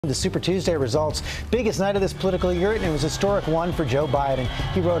The Super Tuesday results, biggest night of this political year, and it was a historic one for Joe Biden.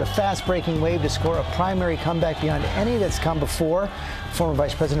 He rode a fast-breaking wave to score a primary comeback beyond any that's come before. Former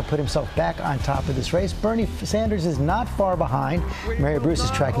vice president put himself back on top of this race. Bernie Sanders is not far behind. Mary Bruce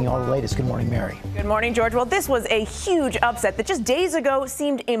is tracking all the latest. Good morning, Mary. Good morning, George. Well, this was a huge upset that just days ago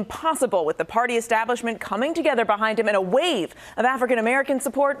seemed impossible, with the party establishment coming together behind him and a wave of African-American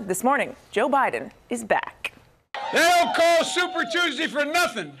support. This morning, Joe Biden is back. They don't call Super Tuesday for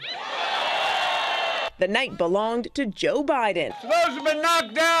nothing. The night belonged to Joe Biden. To those who've been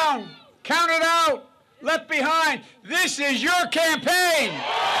knocked down, counted out, left behind, this is your campaign.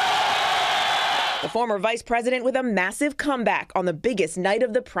 The former vice president with a massive comeback on the biggest night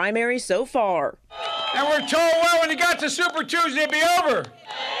of the primary so far. And we're told, well, when he got to Super Tuesday, it'd be over.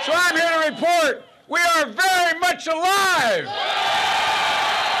 So I'm here to report, we are very much alive.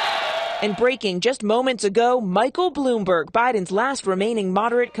 And breaking just moments ago, Michael Bloomberg, Biden's last remaining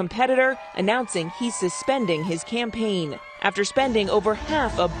moderate competitor, announcing he's suspending his campaign. After spending over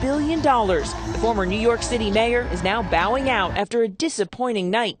 $500 million, the former New York City mayor is now bowing out after a disappointing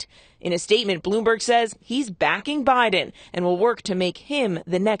night. In a statement, Bloomberg says he's backing Biden and will work to make him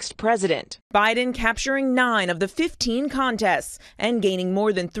the next president. Biden capturing 9 of the 15 contests and gaining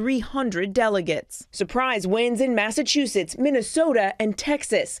more than 300 delegates. Surprise wins in Massachusetts, Minnesota, and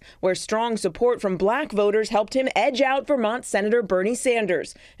Texas, where strong support from black voters helped him edge out Vermont Senator Bernie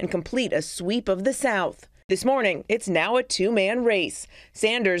Sanders and complete a sweep of the South. This morning, it's now a two-man race.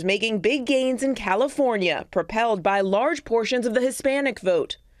 Sanders making big gains in California, propelled by large portions of the Hispanic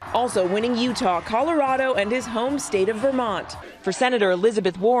vote. Also winning Utah, Colorado, and his home state of Vermont. For Senator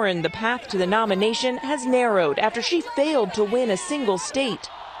Elizabeth Warren, the path to the nomination has narrowed after she failed to win a single state.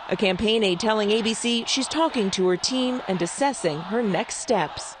 A campaign aide telling ABC she's talking to her team and assessing her next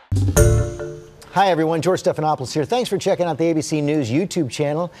steps. Hi, everyone. George Stephanopoulos here. Thanks for checking out the ABC News YouTube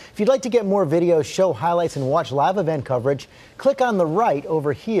channel. If you'd like to get more videos, show highlights, and watch live event coverage, click on the right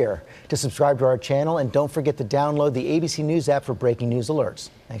over here to subscribe to our channel. And don't forget to download the ABC News app for breaking news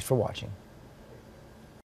alerts. Thanks for watching.